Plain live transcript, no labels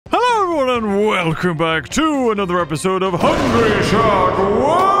everyone, and welcome back to another episode of Hungry Shark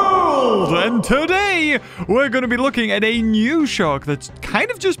World! And today, we're going to be looking at a new shark that's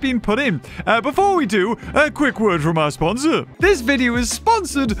kind of just been put in. Before we do, a quick word from our sponsor. This video is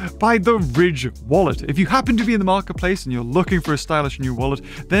sponsored by the Ridge Wallet. If you happen to be in the marketplace and you're looking for a stylish new wallet,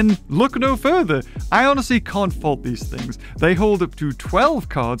 then look no further. I honestly can't fault these things. They hold up to 12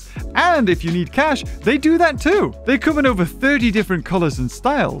 cards, and if you need cash, they do that too. They come in over 30 different colors and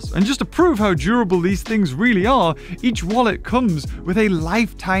styles. And just to prove how durable these things really are, each wallet comes with a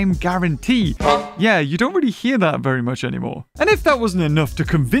lifetime guarantee. Yeah, you don't really hear that very much anymore. And if that wasn't enough to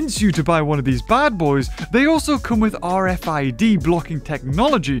convince you to buy one of these bad boys, they also come with RFID blocking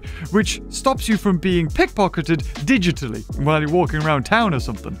technology, which stops you from being pickpocketed digitally while you're walking around town or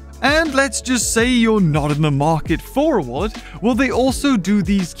something. And let's just say you're not in the market for a wallet, well, they also do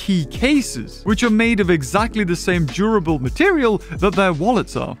these key cases, which are made of exactly the same durable material that their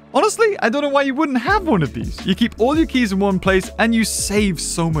wallets are. Honestly, I don't know why you wouldn't have one of these. You keep all your keys in one place and you save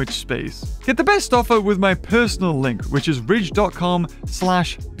so much space. Get the best offer with my personal link, which is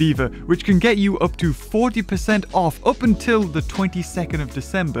ridge.com/beaver, which can get you up to 40% off up until the 22nd of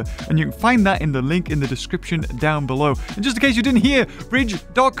December. And you can find that in the link in the description down below. And just in case you didn't hear,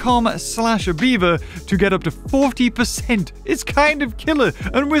 ridge.com/beaver to get up to 40%. It's kind of killer.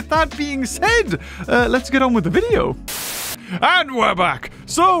 And with that being said, let's get on with the video. And we're back!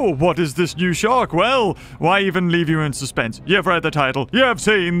 So, what is this new shark? Well, why even leave you in suspense? You've read the title, you've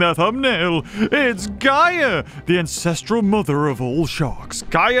seen the thumbnail. It's GAIA, the ancestral mother of all sharks.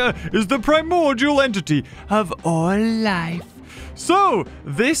 GAIA is the primordial entity of all life. So,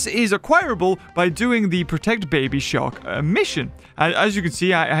 this is acquirable by doing the Protect Baby Shark mission. As you can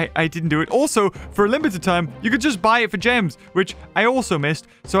see, I didn't do it. Also, for a limited time, you could just buy it for gems, which I also missed.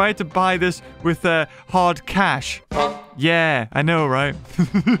 So I had to buy this with hard cash. Yeah, I know, right?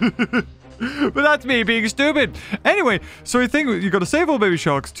 But that's me being stupid. Anyway, so I think you've got to save all baby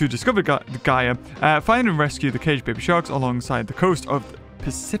sharks to discover Gaia, find and rescue the caged baby sharks alongside the coast of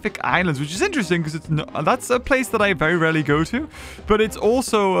Pacific Islands, which is interesting because that's a place that I very rarely go to, but it's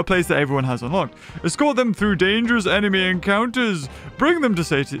also a place that everyone has unlocked. Escort them through dangerous enemy encounters, bring them to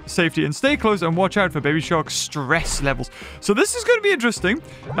safety, and stay close and watch out for baby shark stress levels. So this is going to be interesting.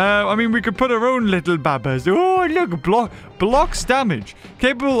 I mean, we could put our own little babas. Oh, look, blocks damage.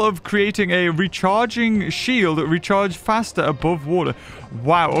 Capable of creating a recharging shield that recharge faster above water.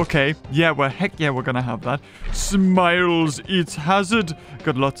 Wow, okay. Yeah, well, heck yeah, we're gonna have that. Smiles, eats hazard.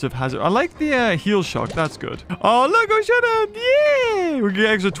 Got lots of hazard. I like the heal shock. That's good. Oh, look, oh, shut up. Yeah! We get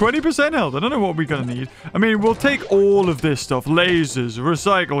extra 20% health. I don't know what we're gonna need. I mean, we'll take all of this stuff. Lasers,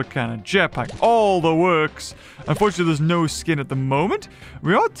 recycle cannon, jetpack, all the works. Unfortunately, there's no skin at the moment.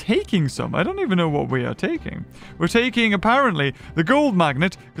 We are taking some. I don't even know what we are taking. We're taking, apparently, the gold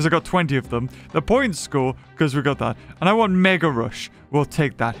magnet, because I got 20 of them. The point score, because we got that. And I want Mega Rush. We'll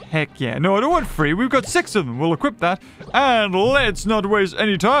take that. Heck yeah. No, I don't want free. We've got 6 of them. We'll equip that. And let's not waste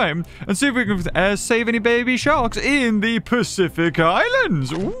any time and see if we can save any baby sharks in the Pacific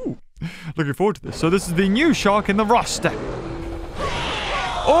Islands. Ooh. Looking forward to this. So this is the new shark in the roster.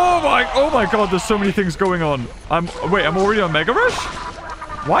 Oh my god, there's so many things going on. Wait, I'm already on Mega Rush?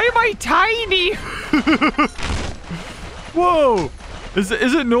 Why am I tiny? Whoa. Is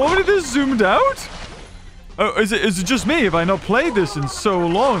it normally this zoomed out? Oh, is it just me? Have I not played this in so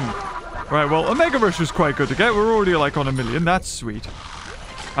long? Right, well, a Mega Rush is quite good to get. We're already like on 1 million. That's sweet.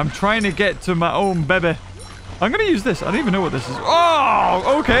 I'm trying to get to my own baby. I'm going to use this. I don't even know what this is.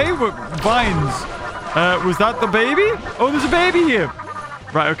 Oh, okay. Vines. Was that the baby? Oh, there's a baby here.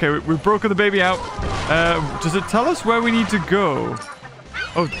 Right, okay. We've broken the baby out. Does it tell us where we need to go?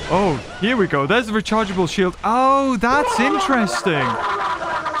 Oh, here we go. There's the rechargeable shield. Oh, that's interesting.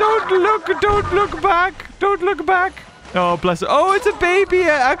 Don't look back. Don't look back. Oh, bless it. Oh, it's a baby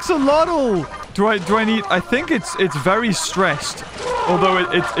axolotl. Do I need... I think it's very stressed. Although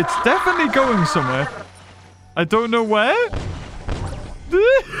it's definitely going somewhere. I don't know where.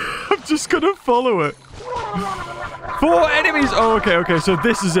 I'm just gonna follow it. 4 enemies. Oh, okay. So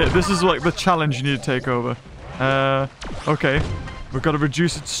this is it. This is like the challenge you need to take over. Okay. We've got to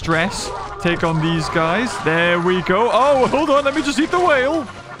reduce its stress. Take on these guys. There we go. Oh, hold on. Let me just eat the whale.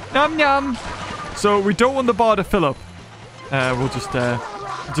 Nom nom. So we don't want the bar to fill up. We'll just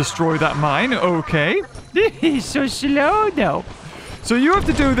destroy that mine. Okay. He's so slow now. So you have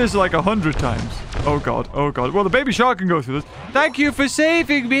to do this like 100 times. Oh god. Well, the baby shark can go through this. Thank you for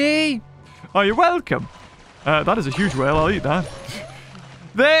saving me. Oh, you're welcome. That is a huge whale. I'll eat that.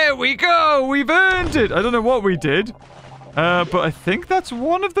 There we go. We've earned it. I don't know what we did. But I think that's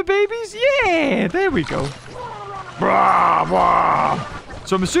one of the babies. Yeah, there we go. Brah, brah.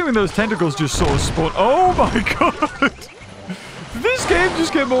 So I'm assuming those tentacles just sort of spawn. Oh my god! Did this game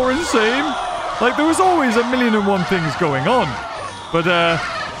just get more insane? Like, there was always 1,000,001 things going on. But,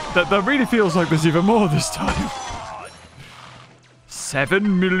 that really feels like there's even more this time.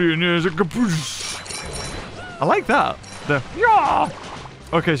 7 million years of caboose. I like that. Yeah!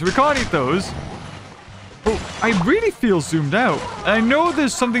 Okay, so we can't eat those. Oh, I really feel zoomed out. I know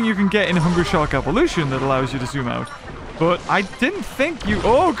there's something you can get in Hungry Shark Evolution that allows you to zoom out. But I didn't think you...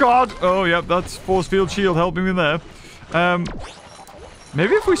 Oh, God! Oh, yeah, that's Force Field Shield helping me there.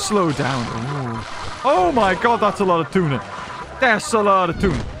 Maybe if we slow down. Oh my god, that's a lot of tuna. That's a lot of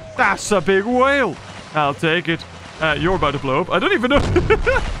tuna. That's a big whale. I'll take it. You're about to blow up. I don't even know.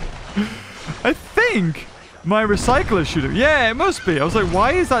 I think my recycler should have... Yeah, it must be. I was like,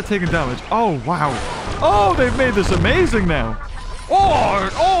 why is that taking damage? Oh, wow. Oh, they've made this amazing now.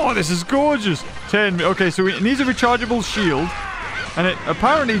 Oh, this is gorgeous. 10... Okay, so it needs a rechargeable shield. And it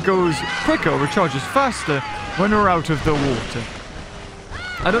apparently goes quicker, recharges faster when we're out of the water.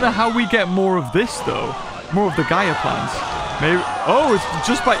 I don't know how we get more of this, though. More of the Gaia plants. Maybe... Oh, it's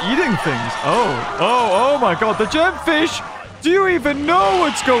just by eating things. Oh my god, the gemfish! Do you even know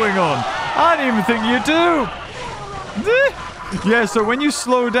what's going on? I don't even think you do. Yeah, so when you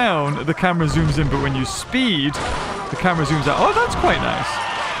slow down, the camera zooms in, but when you speed, the camera zooms out. Oh, that's quite nice.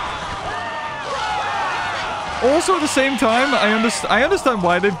 Also, at the same time, I understand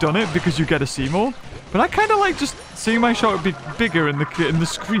why they've done it, because you get to see more. But I kind of like just seeing my shark be bigger in the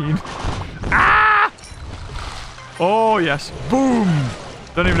screen. Ah! Oh, yes. Boom!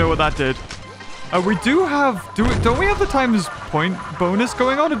 Don't even know what that did. We do have... Don't we have the times point bonus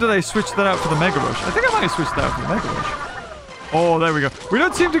going on? Or did I switch that out for the Mega Rush? I think I might have switched that out for the Mega Rush. Oh, there we go. We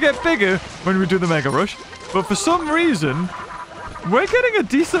don't seem to get bigger when we do the Mega Rush. But for some reason, we're getting a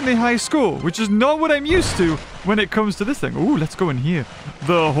decently high score, which is not what I'm used to when it comes to this thing. Ooh, let's go in here.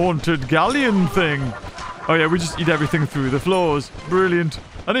 The haunted galleon thing. Oh, yeah, we just eat everything through the floors. Brilliant.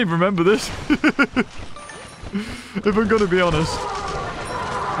 I don't even remember this. If I'm going to be honest.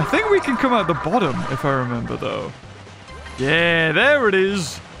 I think we can come out the bottom, if I remember, though. Yeah, there it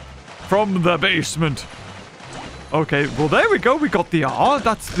is. From the basement. Okay, well, there we go. We got the R.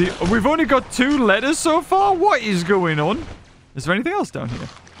 That's the... We've only got 2 letters so far. What is going on? Is there anything else down here?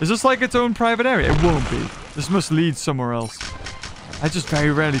 Is this like its own private area? It won't be. This must lead somewhere else. I just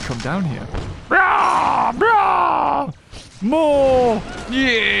very rarely come down here. Brah! Brah! More!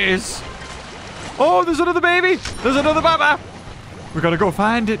 Yes! Oh, there's another baby! There's another baba! We gotta go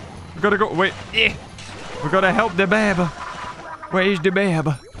find it. We gotta go... Wait. We gotta help the baby. Where's the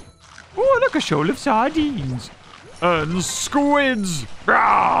baby? Oh, look, a shoal of sardines. And squids.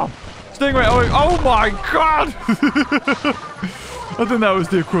 Ah! Stingray. Oh my god! I think that was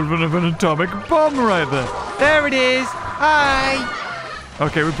the equivalent of an atomic bomb right there. There it is. Hi.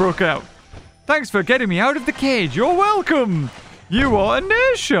 Okay, we broke out. Thanks for getting me out of the cage. You're welcome. You are a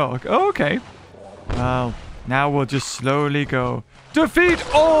nurse shark. Okay. Well, now we'll just slowly go. Defeat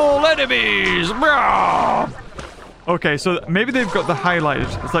all enemies. Ah! Okay, so maybe they've got the highlighted.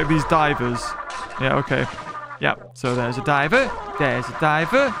 It's like these divers. Yeah, okay. Yeah, so there's a diver. There's a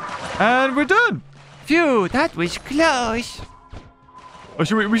diver. And we're done. Phew, that was close. Or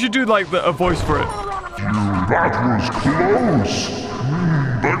we should do like a voice for it. Phew, that was close.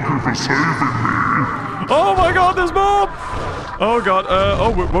 Thank you for saving me. Oh my god, there's more. Oh god.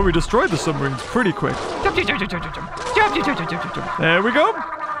 Well, we destroyed the submarines pretty quick. There we go.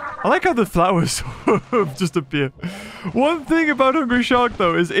 I like how the flowers just appear. One thing about Hungry Shark,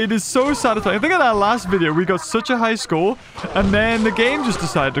 though, is it is so satisfying. I think in our last video, we got such a high score, and then the game just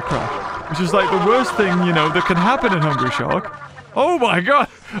decided to crash. Which is like the worst thing, you know, that can happen in Hungry Shark. Oh my god!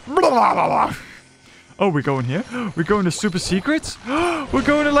 Oh, we're going here? We're going to Super Secrets? We're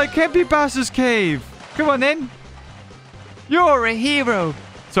going to, like, Kempy Bass's cave. Come on, then. You're a hero.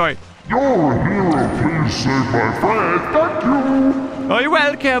 Sorry. You're a hero. Please save my friend. Thank you. Oh, you're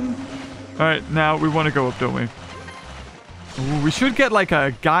welcome. All right, now we want to go up, don't we? Ooh, we should get like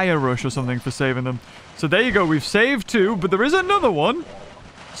a Gaia rush or something for saving them. So there you go. We've saved 2, but there is another one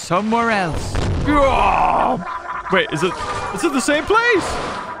somewhere else. Oh! Wait, is it the same place?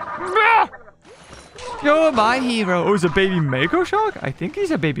 You're my hero. Oh, is it baby Mako shark? I think he's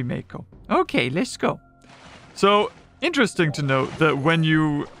a baby Mako. Okay, let's go. So interesting to note that when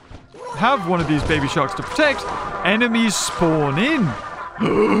you have one of these baby sharks to protect, enemies spawn in.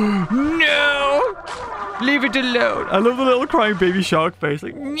 No! Leave it alone. I love the little crying baby shark face.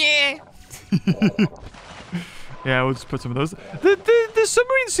 Like, yeah. Yeah, we'll just put some of those. The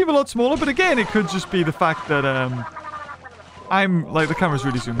submarines seem a lot smaller, but again, it could just be the fact that I'm like the camera's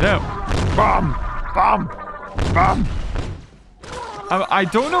really zoomed out. Bam! Bam! Bam! I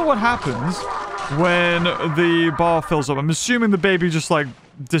don't know what happens when the bar fills up. I'm assuming the baby just, like,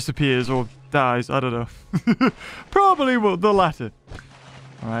 disappears or dies. I don't know. Probably the latter.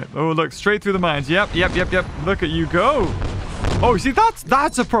 All right. Oh, look, straight through the mines. Yep. Look at you go. Oh, see,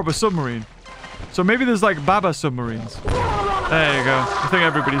 that's a proper submarine. So maybe there's, like, Baba submarines. There you go. I think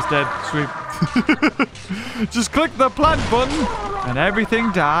everybody's dead. Sweet. Just click the plant button and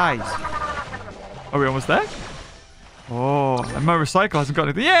everything dies. Are we almost there? Oh, and my recycle hasn't got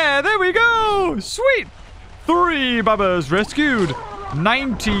anything. Yeah, there we go. Sweet. 3 Babas rescued.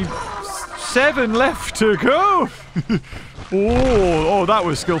 97 left to go. Oh, that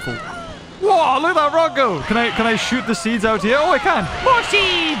was skillful. Whoa, look at that rock go. Can I shoot the seeds out here? Oh, I can. More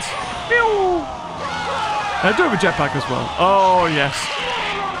seeds. Pew. I do have a jetpack as well. Oh, yes.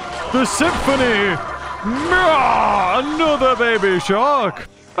 The symphony. Another baby shark.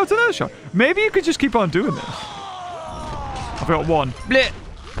 Oh, it's another shark. Maybe you could just keep on doing this. I've got one. Blech.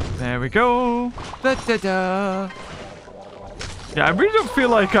 There we go. Da, da, da. Yeah, I really don't feel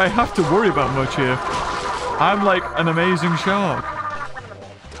like I have to worry about much here. I'm like an amazing shark.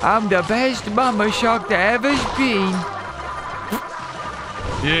 I'm the best mama shark there ever's been.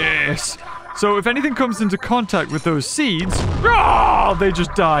 Yes. So if anything comes into contact with those seeds, they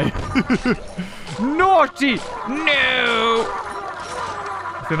just die. Naughty. No.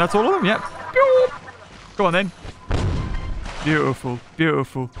 I think that's all of them. Yep. Go on then. Beautiful.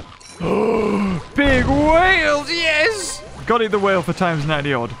 Beautiful. Big whales. Yes. Gotta eat the whale for times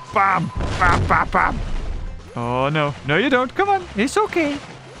 90 odd. Bam. Bam, bam, bam. Oh, no. No, you don't. Come on. It's okay.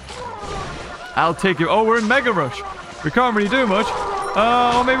 I'll take you. Oh, we're in Mega Rush. We can't really do much.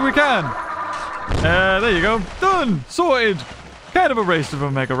 Or maybe we can. There you go. Done. Sorted. Kind of a waste of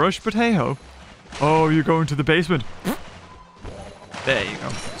a Mega Rush, but hey-ho. Oh, you're going to the basement. There you go.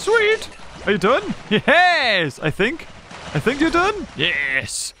 Sweet. Are you done? Yes, I think. I think you're done.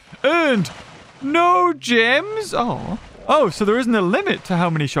 Yes. And no gems. Oh. Oh, so there isn't a limit to how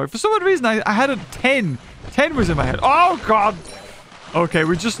many sharks. For some odd reason, I had a 10. 10 was in my head. Oh, God. Okay,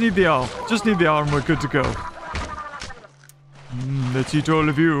 we just need the R. Just need the R and we're good to go. Let's eat all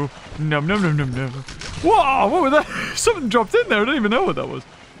of you. Nom, nom, nom, nom, nom. Whoa, what was that? Something dropped in there. I don't even know what that was.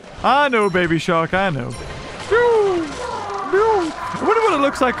 I know, baby shark. I know. I wonder what it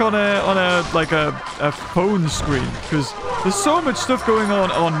looks like on a phone screen, because there's so much stuff going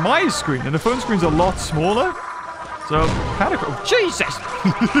on my screen, and the phone screen's a lot smaller. So, kind of cool. Jesus!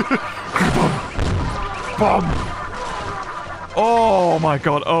 Bomb! Oh my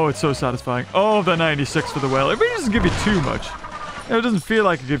god. Oh, it's so satisfying. Oh, the 96 for the whale. It really doesn't give you too much. It doesn't feel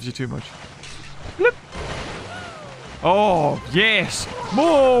like it gives you too much. Flip. Oh, yes.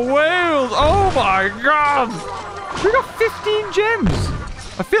 More whales. Oh my god. We got 15 gems.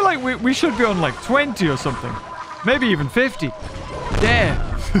 I feel like we should be on like 20 or something. Maybe even 50. Yeah.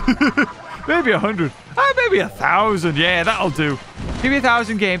 Maybe 100. Maybe 1,000. Yeah, that'll do. Give me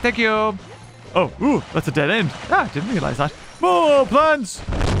 1,000 game. Thank you. Oh, ooh, that's a dead end. Ah, didn't realize that. More plants.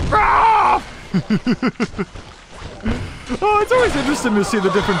 Ah! Oh, it's always interesting to see the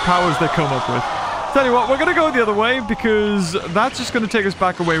different powers they come up with. Tell you what, we're going to go the other way because that's just going to take us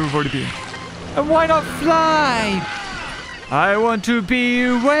back a way we've already been. And why not fly? I want to be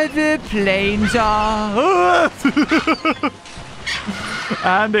where the planes are.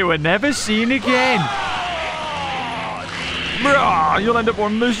 And they were never seen again. You'll end up on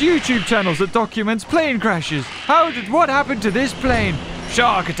one of those YouTube channels that documents plane crashes. What happened to this plane?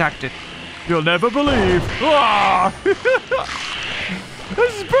 Shark attacked it. You'll never believe.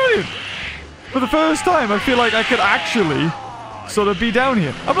 This is brilliant. For the first time, I feel like I could actually sort of be down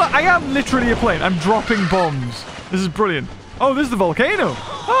here. I am literally a plane. I'm dropping bombs. This is brilliant. Oh, this is the volcano.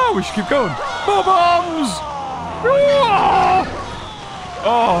 Oh, we should keep going. More bombs.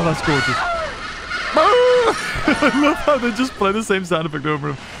 Oh, that's gorgeous. I love how they just play the same sound effect over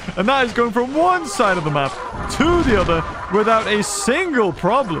and over. And that is going from one side of the map to the other without a single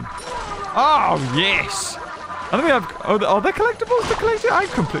problem. Oh, yes. And then we have... are there collectibles to collect?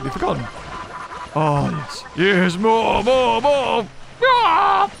 I've completely forgotten. Oh, yes. Yes, more.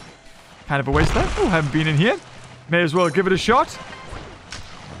 Ah! Kind of a waste there. Oh, haven't been in here. May as well give it a shot.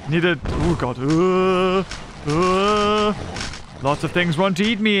 Need a... oh, God. Lots of things want to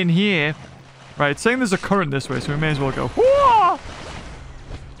eat me in here. Right, it's saying there's a current this way, so we may as well go. Whoa!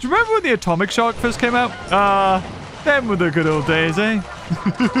 Do you remember when the atomic shark first came out? Them were the good old days, eh?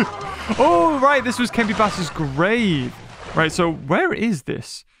 Oh, right, this was Kempy Bass's grave. Right, so where is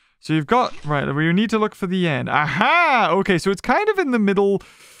this? So you've got... right, we need to look for the end. Aha! Okay, so it's kind of in the middle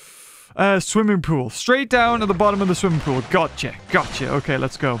swimming pool. Straight down at the bottom of the swimming pool. Gotcha. Okay,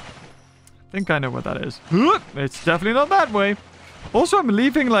 let's go. I think I know what that is. It's definitely not that way. Also, I'm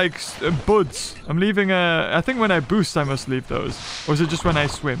leaving, like, buds. I'm leaving, I think when I boost, I must leave those. Or is it just when I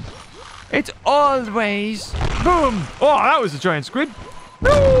swim? It's always... Boom! Oh, that was a giant squid.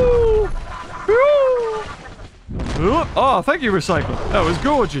 Woo! Woo! Oh, thank you, Recycle. That was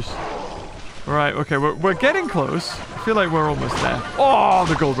gorgeous. Right, okay, we're getting close. I feel like we're almost there. Oh,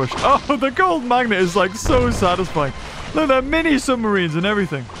 the gold rush. Oh, the gold magnet is, like, so satisfying. Look at that mini submarines and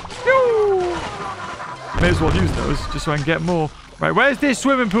everything. Yoo! May as well use those, just so I can get more. Right, where's this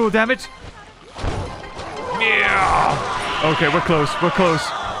swimming pool, damn it? Yeah! Okay, we're close, we're close.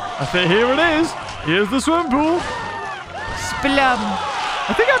 I think here it is. Here's the swimming pool. Splum.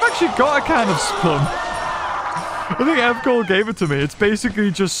 I think I've actually got a can of Splum. I think FGOL gave it to me. It's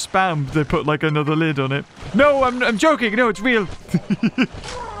basically just spam. They put like another lid on it. No, I'm joking. No, it's real.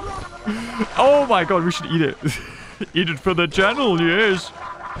 Oh my god, we should eat it. Eat it for the channel, yes.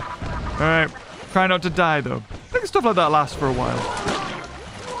 Alright. Try not to die, though. I think stuff like that lasts for a while.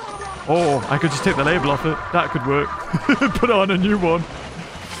 Oh, I could just take the label off it. That could work. Put on a new one.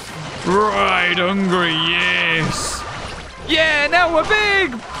 Right, hungry, yes. Yeah, now we're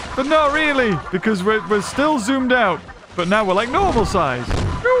big! But not really, because we're still zoomed out. But now we're like normal size.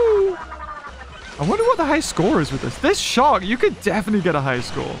 Woo! I wonder what the high score is with this. This shark, you could definitely get a high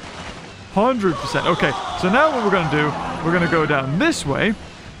score. 100%. Okay, so now what we're going to do, we're going to go down this way.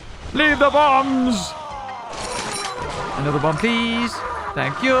 Leave the bombs! Another bomb, please.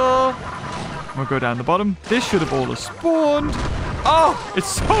 Thank you. We'll go down the bottom. This should have all spawned. Oh, it's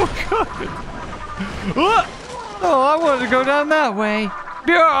so good. Oh, I wanted to go down that way.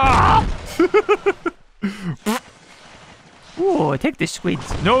 Oh, take the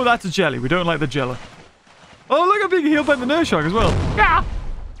squids. No, that's a jelly. We don't like the jello. Oh, look, I'm being healed by the nurse shark as well. Yeah.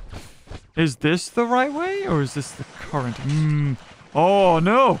 Is this the right way, or is this the current? Oh,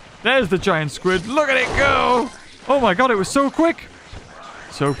 no. There's the giant squid. Look at it go. Oh, my God. It was so quick.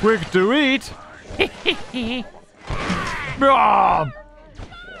 So quick to eat.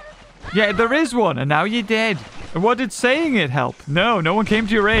 Yeah, there is one, and now you're dead. And what did saying it help? No one came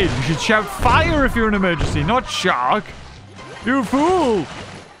to your aid. You should shout fire if you're in an emergency, not shark. You fool.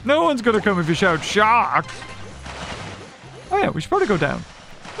 No one's going to come if you shout shark. Oh, yeah, we should probably go down.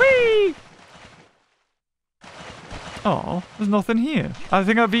 Whee! Oh, there's nothing here. I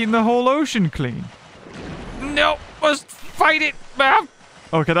think I've eaten the whole ocean clean. No, must fight it.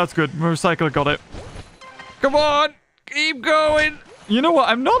 Okay, that's good. Recycle got it. Come on, keep going. You know what?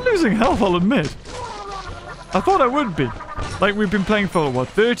 I'm not losing health, I'll admit. I thought I would be. Like, we've been playing for, what,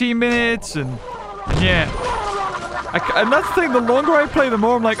 13 minutes? And, yeah. And that's the thing, the longer I play, the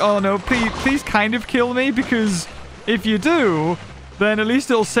more I'm like, oh no, please kind of kill me, because if you do, then at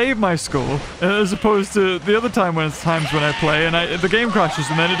least it'll save my score, as opposed to the other times when I play and the game crashes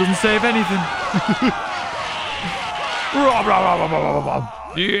and then it doesn't save anything.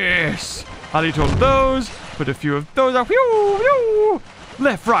 Yes! I'll eat all of those, put a few of those out.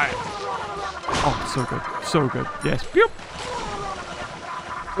 Left, right. Oh, so good. So good. Yes.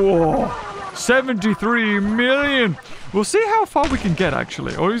 Whoa. 73 million. We'll see how far we can get,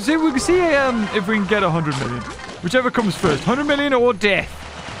 actually. Or see, we can see if we can get 100 million. Whichever comes first. 100 million or death.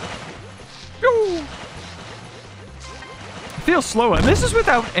 It feels slower. And this is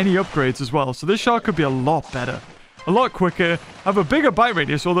without any upgrades as well. So this shark could be a lot better. A lot quicker. Have a bigger bite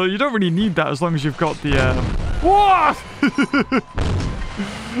radius. Although you don't really need that as long as you've got the... What?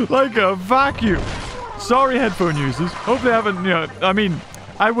 Like a vacuum. Sorry, headphone users. Hopefully I haven't, you know... I mean,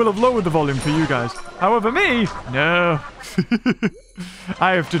 I will have lowered the volume for you guys. However, me... No.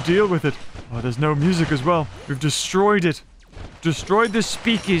 I have to deal with it. Oh, there's no music as well. We've destroyed it. Destroyed the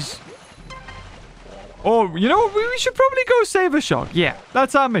speakers. Oh, you know what? We should probably go save a shark. Yeah,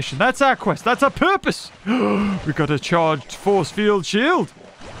 that's our mission. That's our quest. That's our purpose. We got a charged force field shield.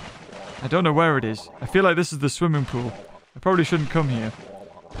 I don't know where it is. I feel like this is the swimming pool. I probably shouldn't come here.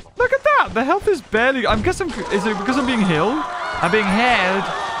 Look at that. The health is barely... I guess is it because I'm being healed? I'm being held.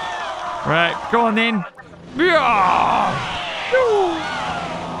 Right, go on then.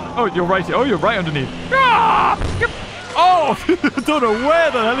 Oh, you're right. Oh, you're right underneath. Oh, I don't know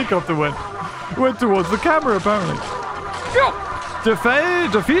where the helicopter went. Went towards the camera, apparently.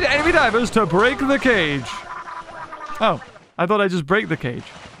 Defeat enemy divers to break the cage. Oh, I thought I'd just break the cage.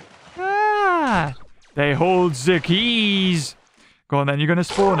 Ah, they hold the keys. Go on then, you're going to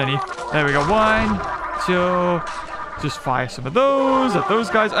spawn any. There we go. 1, 2. Just fire some of those at those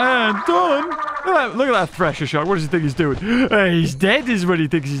guys. And done. Look at that thresher shark. What does he think he's doing? He's dead is what he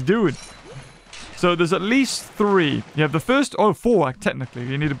thinks he's doing. So there's at least 3. You have the first... Oh, 4, technically.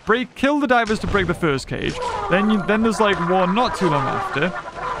 You need to kill the divers to break the first cage. Then there's like 1 not too long after.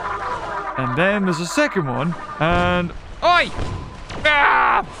 And then there's a second one. And... Oi!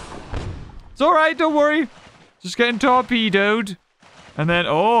 It's alright, don't worry. Just getting torpedoed. And then,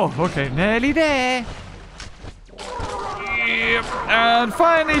 oh, okay, nearly there. Yep. And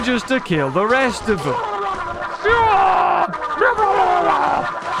finally, just to kill the rest of them.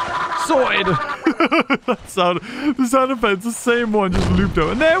 Sorted. The sound effect's the same one, just looped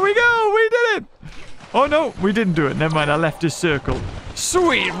over. And there we go, we did it. Oh no, we didn't do it. Never mind, I left his circle.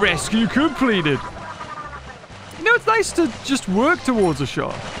 Sweet, rescue completed. You know, it's nice to just work towards a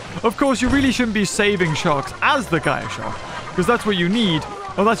shark. Of course, you really shouldn't be saving sharks as the GAIA shark, because that's what you need.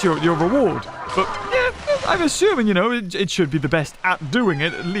 Well, that's your reward. But yeah, I'm assuming, you know, it should be the best at doing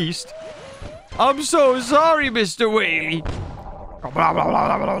it, at least. I'm so sorry, Mr. Whaley.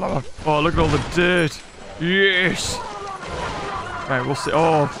 Oh, look at all the dirt. Yes. Right, we'll see.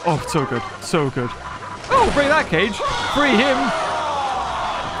 Oh, so good. So good. Oh, break that cage. Free him.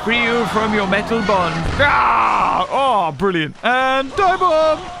 Free you from your metal bond. Ah! Oh, brilliant. And dive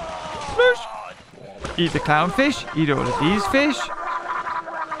bomb. Fish. Eat the clownfish. Eat all of these fish.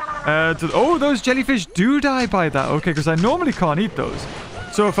 Oh, those jellyfish do die by that. Okay, because I normally can't eat those.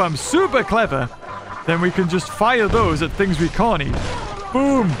 So if I'm super clever, then we can just fire those at things we can't eat.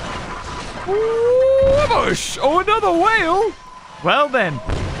 Boom. Whoosh. Oh, another whale. Well then,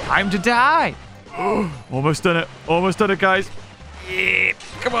 time to die. Almost done it. Almost done it, guys. Yeah.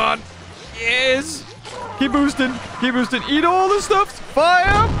 Come on. Yes. Keep boosting. Keep boosting. Eat all the stuff.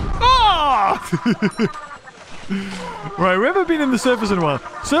 Fire. Ah! Right, we haven't been in the surface in a while.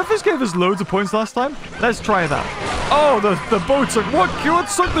 Surface gave us loads of points last time. Let's try that. Oh, the boat sunk. What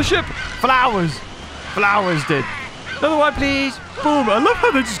sunk the ship? Flowers. Flowers did. Another one, please. Boom. I love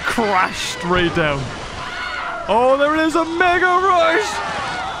how they just crashed straight down. Oh, there it is. A mega rush.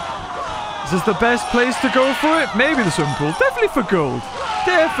 Is this the best place to go for it? Maybe the swimming pool. Definitely for gold.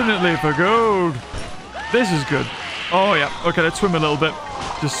 Definitely for gold. This is good. Oh, yeah. Okay, let's swim a little bit.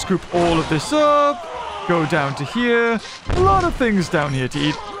 Just scoop all of this up. Go down to here. A lot of things down here to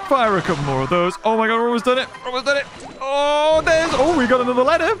eat. Fire a couple more of those. Oh my god, we're almost done it. Almost done it. Oh, Oh, we got another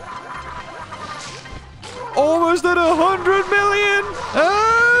letter. Almost at 100 million.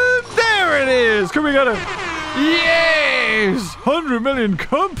 There it is. Can we get it? Yes. 100 million.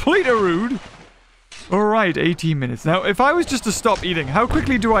 Complete-a-rood. All right, 18 minutes. Now, if I was just to stop eating, how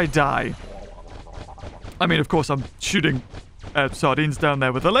quickly do I die? I mean, of course, I'm shooting sardines down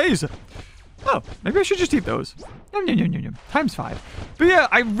there with a laser. Oh, maybe I should just eat those. Yum, yum, yum, yum, yum. Times 5. But yeah,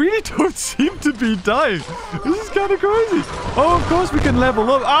 I really don't seem to be dying. This is kind of crazy. Oh, of course we can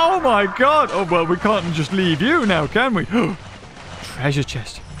level up. Oh my god. Oh, well, we can't just leave you now, can we? Treasure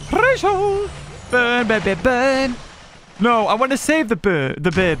chest. Treasure. Burn, burn, burn, burn. No, I want to save the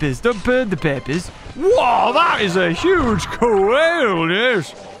babies. Don't burn the babies. Whoa, that is a huge quail,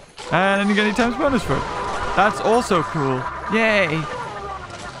 yes. And then you get any times bonus for it. That's also cool. Yay.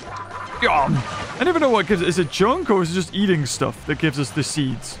 I never know what gives it. Is it junk or is it just eating stuff that gives us the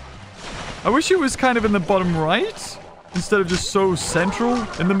seeds? I wish it was kind of in the bottom right instead of just so central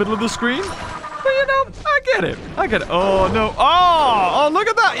in the middle of the screen. But you know, I get it. I get it. Oh, no. Oh, look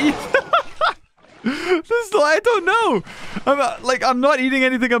at that. This, I don't know. I'm not eating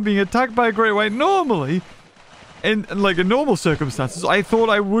anything. I'm being attacked by a great white. Normally, in normal circumstances, I thought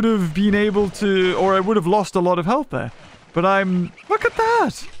I would have been able to, or I would have lost a lot of health there. But look at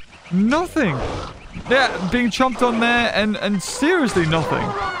that. Nothing. Yeah, being chomped on there and seriously nothing.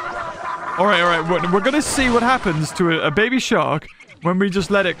 All right. We're going to see what happens to a baby shark when we just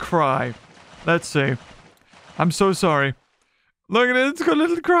let it cry. Let's see. I'm so sorry. Look at it. It's got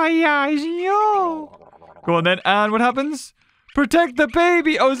little cryy eyes. Yo. Go on then. And what happens? Protect the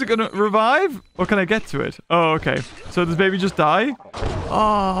baby. Oh, is it going to revive? Or can I get to it? Oh, okay. So does baby just die?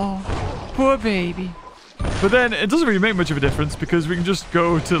 Oh, poor baby. But then it doesn't really make much of a difference because we can just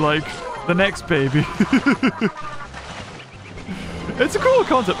go to, like, the next baby. It's a cool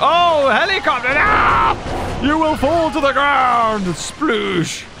concept. Oh, helicopter! Ah! You will fall to the ground!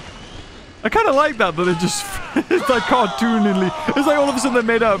 Sploosh! I kind of like that it just... it's like cartoonily... It's like all of a sudden they're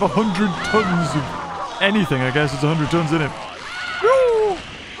made out of 100 tons of anything, I guess. It's 100 tons in it. Woo!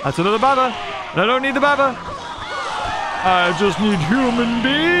 That's another baba. I don't need the baba. I just need human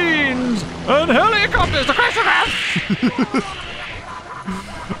beings and helicopters to crash around.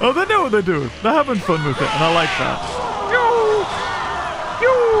 Oh, they know what they're doing. They're having fun with it, and I like that.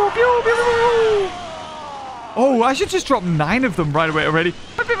 Pew, pew, pew, pew. Oh, I should just drop 9 of them right away already.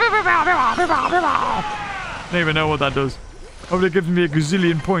 I don't even know what that does. Oh, that gives me a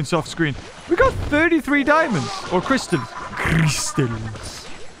gazillion points off screen. We got 33 diamonds. Or crystals. Crystals.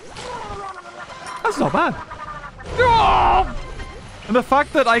 That's not bad. And the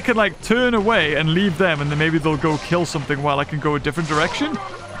fact that I can, like, turn away and leave them and then maybe they'll go kill something while I can go a different direction.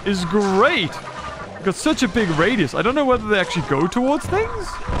 is great. Got such a big radius. I don't know whether they actually go towards things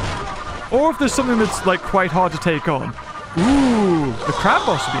or if there's something that's like quite hard to take on. Ooh, the crab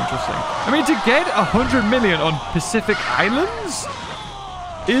boss would be interesting. I mean, to get 100 million on Pacific Islands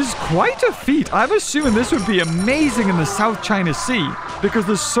is quite a feat. I'm assuming this would be amazing in the South China Sea because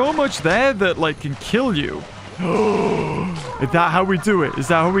there's so much there that like can kill you. Is that how we do it? Is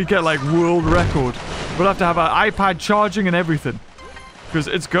that how we get like world record? We'll have to have our iPad charging and everything because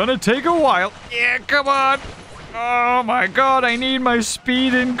it's gonna take a while. Yeah, come on. Oh my god, I need my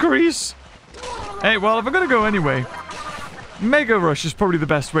speed increase. Hey, well, if I'm gonna go anyway, Mega Rush is probably the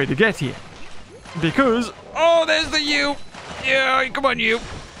best way to get here. Because, oh, there's the U. Yeah, come on, you.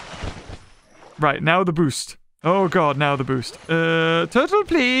 Right, now the boost. Oh god, now the boost. Turtle,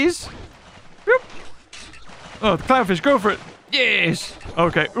 please. Boop. Oh, the clownfish, go for it. Yes.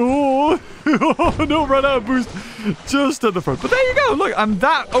 Okay. Ooh. No, run out of boost. Just at the front. But there you go. Look, I'm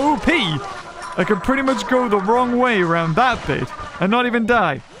that OP. I can pretty much go the wrong way around that bit and not even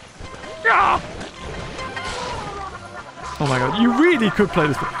die. Ah! Oh my god, you really could play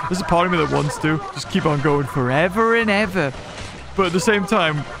this. There's a part of me that wants to just keep on going forever and ever. But at the same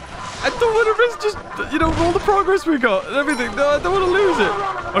time, I don't want to risk just, you know, all the progress we got and everything. No, I don't want to lose it.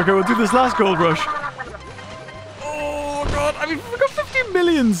 Okay, we'll do this last gold rush. Oh god, I mean, we got 50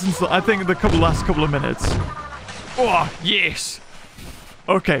 million since I think the last couple of minutes. Oh, yes.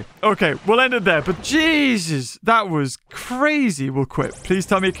 Okay, we'll end it there. But Jesus, that was crazy. We'll quit. Please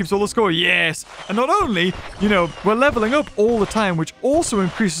tell me it keeps all the score. Yes. And not only, you know, we're leveling up all the time, which also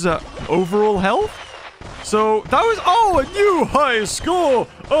increases our overall health. So that was, oh, a new high score.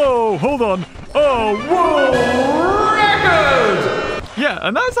 Oh, hold on. Oh, world record. Yeah,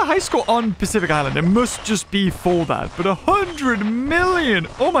 and that's a high score on Pacific Island. It must just be for that. But 100 million.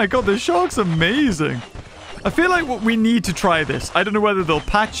 Oh my god, the shark's amazing. I feel like we need to try this. I don't know whether they'll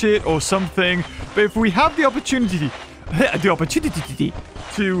patch it or something, but if we have the opportunity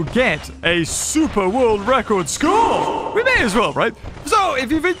to get a super world record score, we may as well, right? So,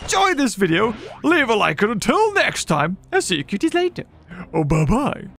 if you've enjoyed this video, leave a like, and until next time, I'll see you cuties later. Oh, bye-bye.